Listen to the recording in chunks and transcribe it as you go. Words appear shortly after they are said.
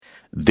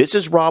This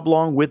is Rob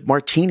Long with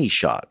Martini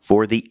Shot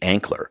for the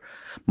Ankler.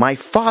 My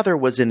father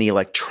was in the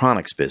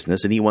electronics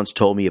business, and he once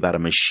told me about a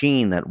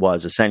machine that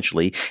was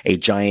essentially a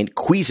giant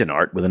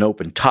Cuisinart with an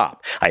open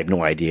top. I have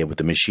no idea what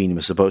the machine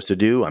was supposed to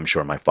do. I'm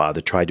sure my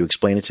father tried to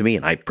explain it to me,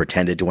 and I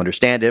pretended to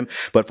understand him.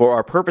 But for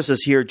our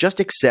purposes here,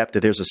 just accept that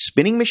there's a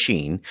spinning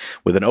machine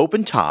with an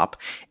open top,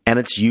 and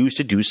it's used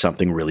to do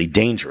something really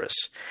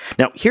dangerous.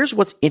 Now, here's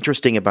what's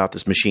interesting about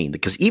this machine,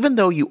 because even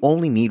though you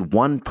only need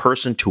one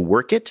person to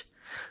work it,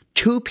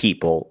 2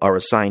 people are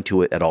assigned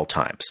to it at all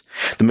times.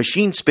 The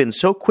machine spins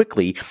so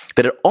quickly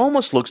that it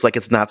almost looks like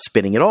it's not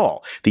spinning at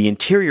all. The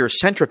interior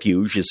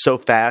centrifuge is so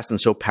fast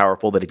and so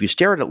powerful that if you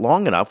stare at it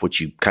long enough,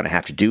 which you kind of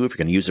have to do if you're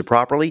going to use it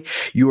properly,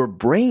 your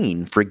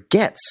brain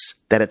forgets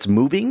that it's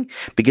moving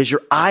because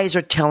your eyes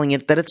are telling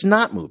it that it's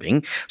not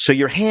moving. So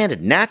your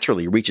hand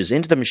naturally reaches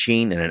into the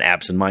machine in an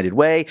absent-minded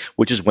way,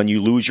 which is when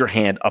you lose your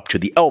hand up to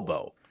the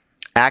elbow.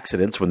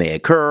 Accidents, when they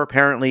occur,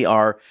 apparently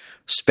are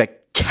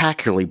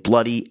spectacularly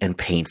bloody and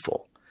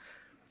painful.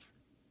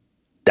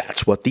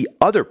 That's what the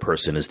other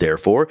person is there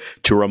for,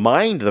 to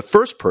remind the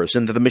first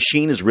person that the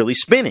machine is really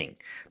spinning.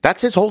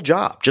 That's his whole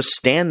job. Just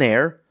stand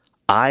there,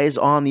 eyes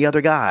on the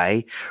other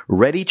guy,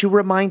 ready to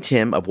remind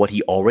him of what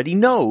he already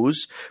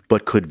knows,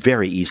 but could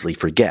very easily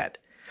forget.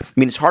 I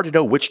mean, it's hard to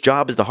know which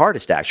job is the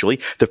hardest, actually.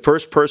 The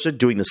first person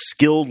doing the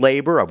skilled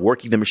labor of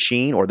working the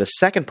machine, or the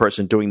second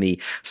person doing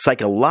the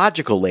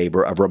psychological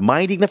labor of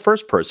reminding the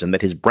first person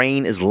that his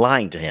brain is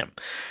lying to him.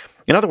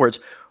 In other words,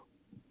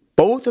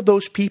 both of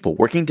those people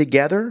working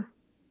together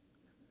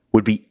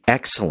would be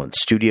excellent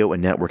studio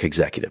and network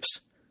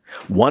executives.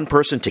 One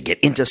person to get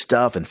into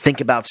stuff and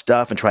think about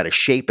stuff and try to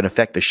shape and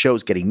affect the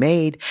shows getting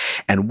made,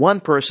 and one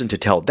person to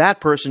tell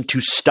that person to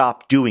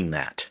stop doing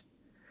that.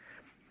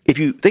 If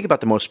you think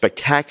about the most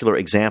spectacular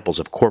examples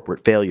of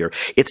corporate failure,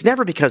 it's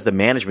never because the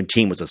management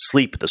team was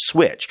asleep at the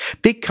switch.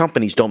 Big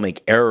companies don't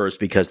make errors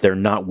because they're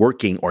not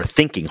working or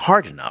thinking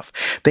hard enough.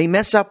 They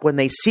mess up when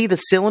they see the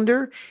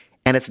cylinder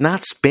and it's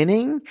not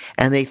spinning,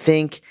 and they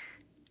think,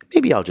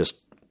 maybe I'll just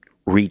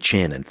reach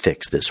in and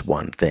fix this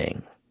one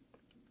thing.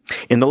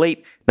 In the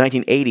late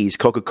 1980s,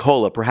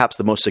 Coca-Cola, perhaps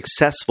the most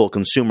successful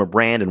consumer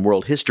brand in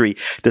world history,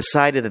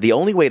 decided that the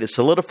only way to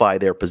solidify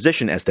their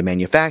position as the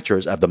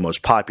manufacturers of the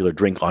most popular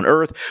drink on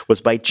earth was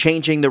by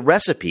changing the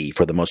recipe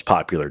for the most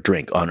popular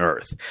drink on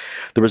earth.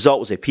 The result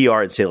was a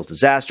PR and sales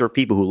disaster.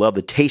 People who love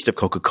the taste of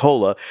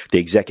Coca-Cola, the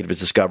executives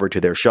discovered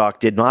to their shock,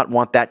 did not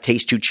want that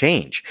taste to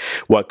change.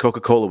 What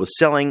Coca-Cola was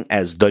selling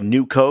as the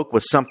new Coke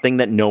was something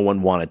that no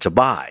one wanted to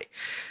buy.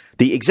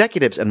 The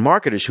executives and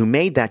marketers who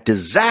made that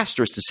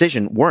disastrous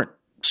decision weren't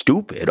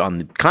stupid. On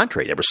the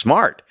contrary, they were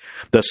smart.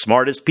 The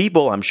smartest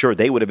people, I'm sure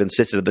they would have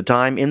insisted at the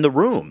time, in the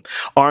room.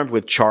 Armed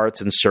with charts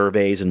and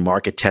surveys and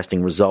market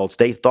testing results,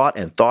 they thought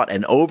and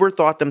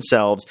overthought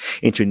themselves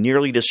into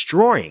nearly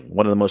destroying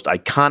one of the most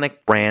iconic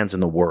brands in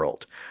the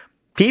world.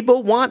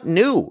 People want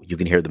new, you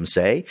can hear them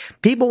say.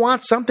 People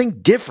want something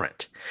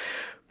different.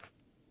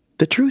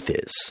 The truth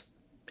is,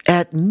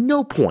 at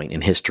no point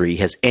in history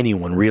has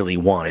anyone really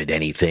wanted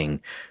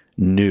anything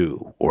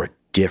new or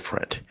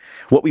different.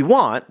 What we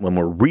want, when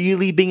we're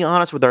really being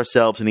honest with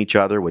ourselves and each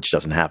other, which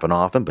doesn't happen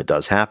often, but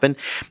does happen,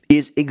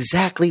 is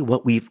exactly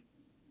what we've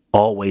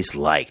always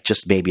liked,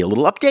 just maybe a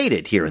little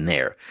updated here and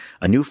there.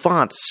 A new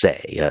font,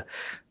 say, a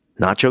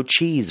nacho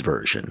cheese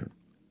version.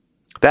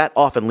 That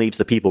often leaves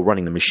the people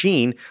running the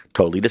machine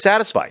totally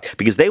dissatisfied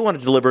because they want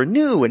to deliver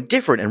new and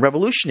different and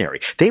revolutionary.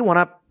 They want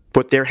to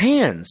put their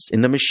hands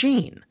in the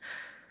machine.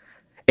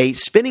 A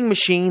spinning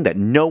machine that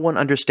no one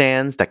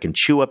understands, that can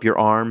chew up your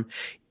arm,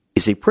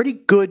 is a pretty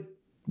good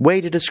way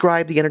to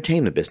describe the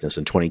entertainment business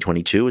in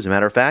 2022, as a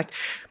matter of fact.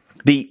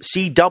 The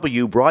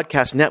CW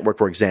broadcast network,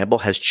 for example,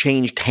 has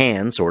changed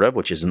hands, sort of,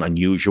 which isn't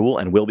unusual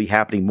and will be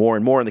happening more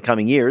and more in the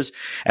coming years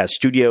as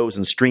studios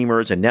and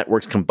streamers and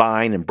networks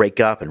combine and break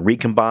up and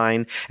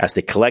recombine, as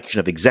the collection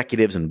of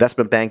executives and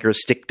investment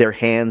bankers stick their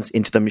hands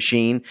into the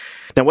machine.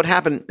 Now, what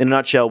happened in a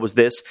nutshell was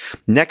this.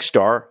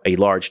 Nexstar, a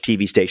large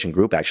TV station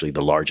group, actually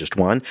the largest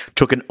one,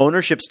 took an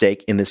ownership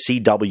stake in the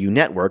CW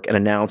network and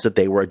announced that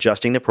they were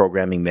adjusting the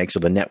programming mix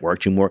of the network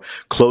to more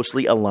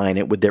closely align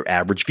it with their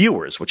average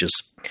viewers, which is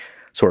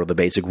sort of the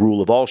basic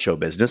rule of all show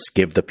business,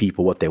 give the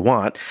people what they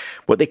want.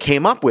 What they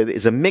came up with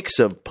is a mix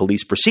of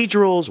police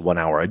procedurals,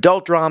 1-hour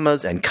adult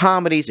dramas, and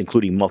comedies,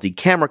 including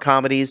multi-camera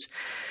comedies.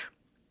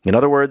 In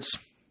other words,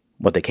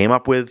 what they came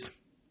up with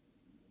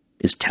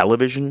is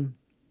television,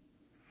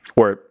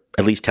 or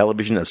at least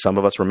television as some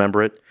of us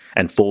remember it.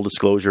 And full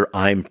disclosure,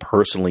 I'm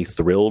personally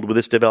thrilled with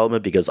this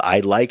development because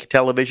I like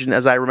television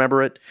as I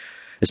remember it,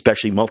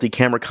 especially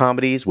multi-camera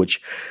comedies,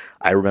 which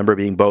I remember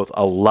being both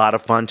a lot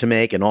of fun to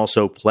make and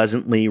also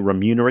pleasantly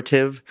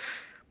remunerative.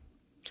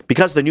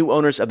 Because the new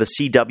owners of the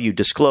CW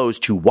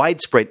disclosed to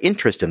widespread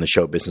interest in the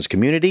show business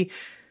community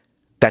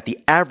that the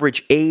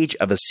average age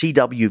of a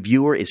CW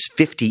viewer is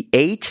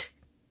 58,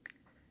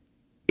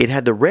 it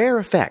had the rare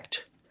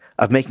effect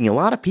of making a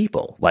lot of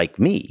people, like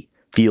me,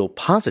 feel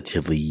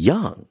positively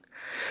young.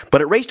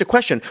 But it raised a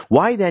question,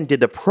 why then did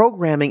the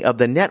programming of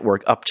the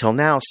network up till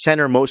now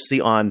center mostly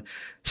on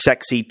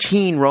sexy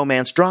teen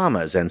romance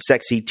dramas and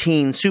sexy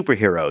teen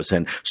superheroes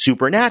and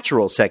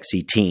supernatural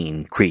sexy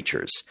teen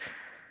creatures?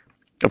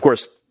 Of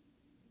course,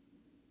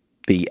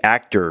 the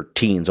actor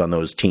teens on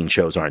those teen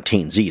shows aren't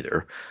teens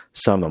either.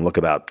 Some of them look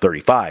about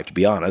 35, to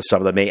be honest.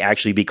 Some of them may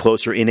actually be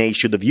closer in age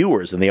to the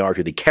viewers than they are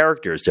to the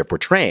characters they're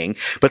portraying.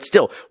 But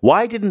still,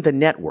 why didn't the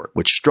network,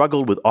 which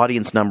struggled with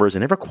audience numbers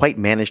and never quite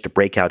managed a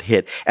breakout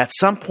hit, at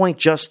some point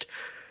just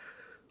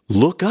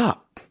look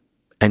up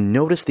and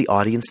notice the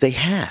audience they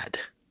had?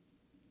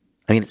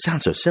 I mean, it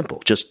sounds so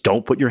simple. Just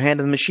don't put your hand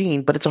in the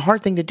machine, but it's a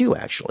hard thing to do,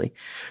 actually.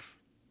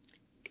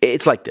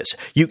 It's like this.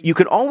 You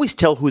can always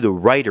tell who the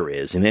writer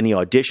is in any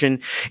audition.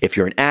 If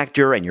you're an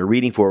actor and you're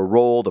reading for a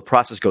role, the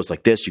process goes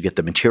like this. You get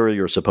the material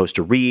you're supposed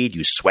to read.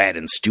 You sweat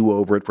and stew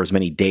over it for as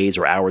many days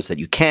or hours that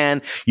you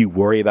can. You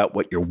worry about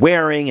what you're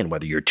wearing and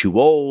whether you're too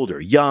old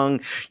or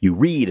young. You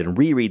read and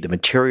reread the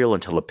material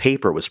until the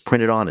paper it was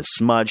printed on is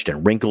smudged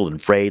and wrinkled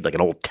and frayed like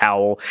an old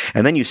towel.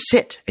 And then you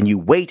sit and you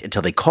wait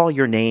until they call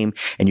your name,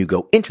 and you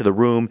go into the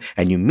room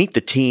and you meet the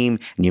team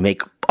and you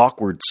make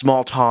awkward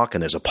small talk,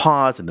 and there's a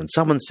pause, and then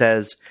someone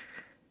says,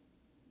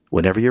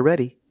 "Whenever you're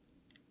ready."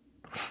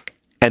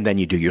 And then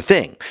you do your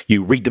thing.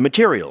 You read the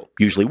material,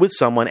 usually with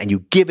someone, and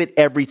you give it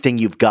everything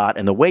you've got.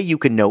 And the way you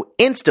can know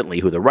instantly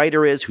who the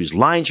writer is, whose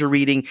lines you're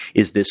reading,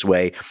 is this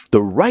way.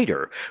 The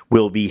writer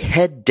will be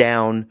head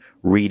down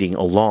reading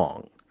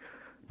along.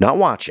 Not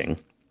watching,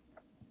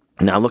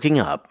 not looking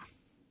up,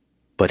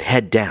 but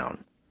head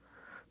down.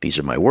 These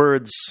are my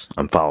words.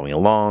 I'm following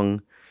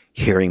along,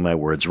 hearing my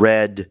words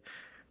read.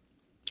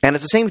 And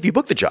it's the same if you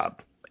book the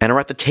job and are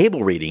at the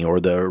table reading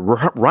or the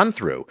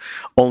run-through.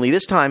 Only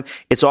this time,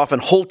 it's often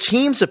whole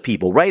teams of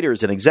people,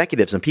 writers and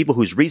executives and people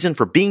whose reason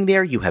for being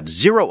there you have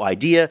zero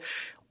idea,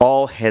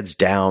 all heads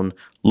down,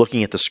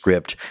 looking at the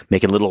script,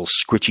 making little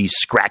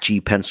scratchy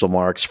pencil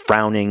marks,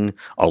 frowning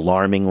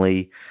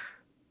alarmingly.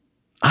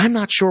 I'm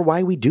not sure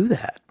why we do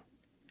that.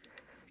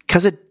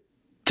 Because it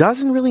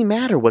doesn't really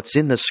matter what's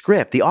in the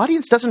script. The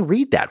audience doesn't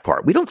read that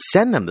part. We don't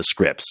send them the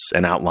scripts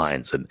and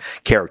outlines and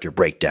character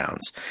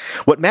breakdowns.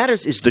 What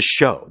matters is the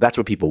show. That's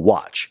what people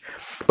watch.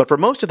 But for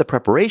most of the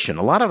preparation,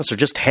 a lot of us are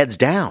just heads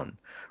down,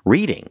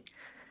 reading.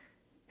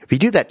 If you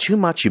do that too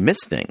much, you miss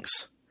things.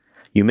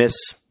 You miss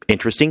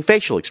interesting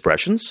facial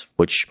expressions,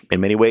 which in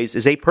many ways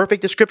is a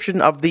perfect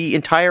description of the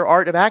entire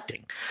art of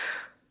acting.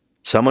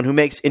 Someone who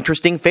makes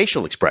interesting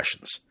facial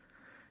expressions.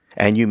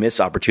 And you miss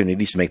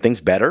opportunities to make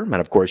things better. And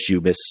of course, you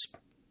miss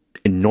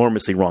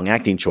enormously wrong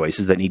acting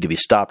choices that need to be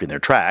stopped in their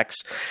tracks.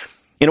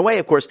 In a way,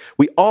 of course,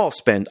 we all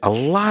spend a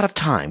lot of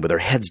time with our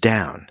heads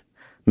down,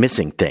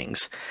 missing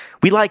things.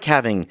 We like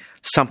having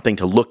something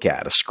to look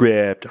at, a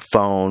script, a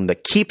phone,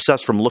 that keeps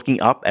us from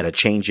looking up at a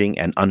changing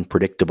and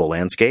unpredictable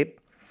landscape,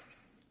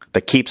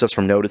 that keeps us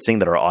from noticing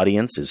that our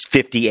audience is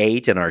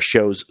 58 and our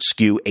shows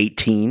skew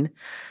 18.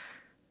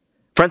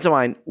 Friends of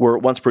mine were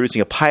once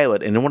producing a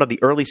pilot, and in one of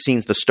the early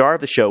scenes, the star of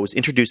the show was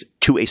introduced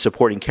to a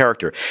supporting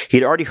character. He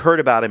had already heard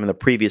about him in the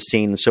previous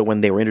scene, and so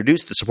when they were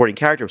introduced, the supporting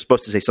character was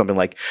supposed to say something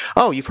like,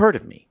 "Oh, you've heard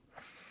of me."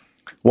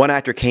 One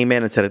actor came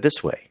in and said it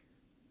this way: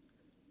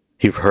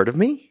 "You've heard of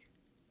me?"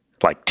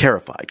 Like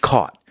terrified,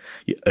 caught.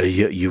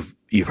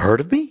 You've heard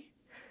of me?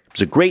 It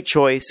was a great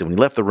choice, and when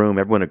he left the room,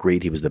 everyone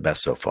agreed he was the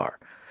best so far.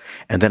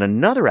 And then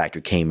another actor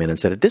came in and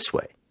said it this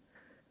way: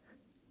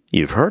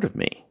 "You've heard of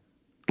me?"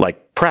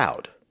 Like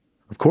proud.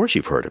 "Of course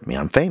you've heard of me.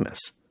 I'm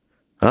famous."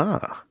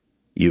 "Ah,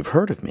 you've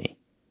heard of me."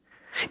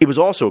 It was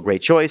also a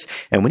great choice,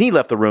 and when he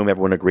left the room,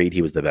 everyone agreed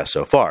he was the best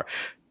so far.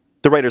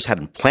 The writers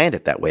hadn't planned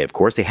it that way, of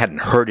course. They hadn't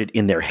heard it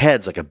in their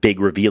heads like a big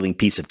revealing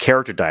piece of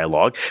character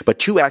dialogue, but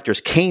two actors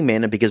came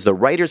in, and because the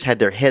writers had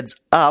their heads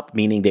up,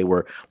 meaning they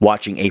were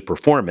watching a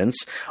performance,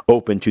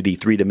 open to the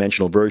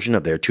three-dimensional version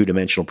of their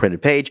two-dimensional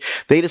printed page,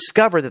 they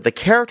discovered that the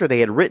character they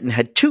had written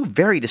had two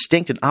very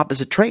distinct and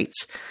opposite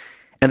traits.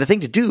 And the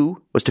thing to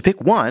do was to pick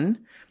one.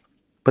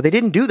 But they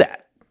didn't do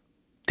that.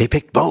 They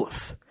picked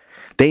both.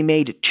 They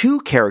made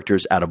two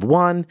characters out of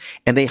one,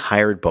 and they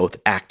hired both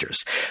actors.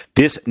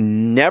 This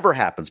never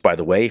happens, by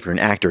the way, if you're an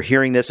actor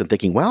hearing this and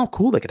thinking, wow,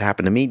 cool, that could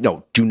happen to me.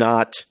 No, do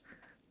not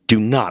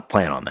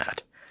plan on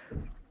that.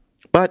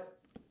 But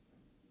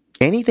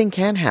anything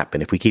can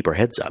happen if we keep our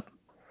heads up,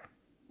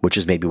 which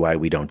is maybe why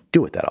we don't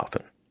do it that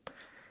often.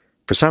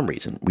 For some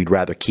reason, we'd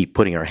rather keep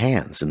putting our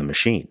hands in the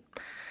machine.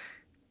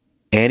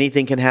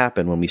 Anything can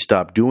happen when we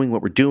stop doing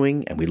what we're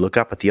doing and we look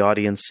up at the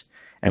audience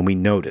and we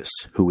notice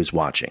who is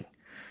watching.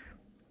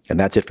 And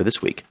that's it for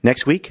this week.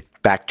 Next week,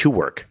 back to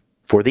work.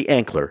 For The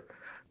Ankler,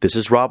 this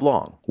is Rob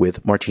Long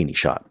with Martini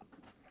Shot.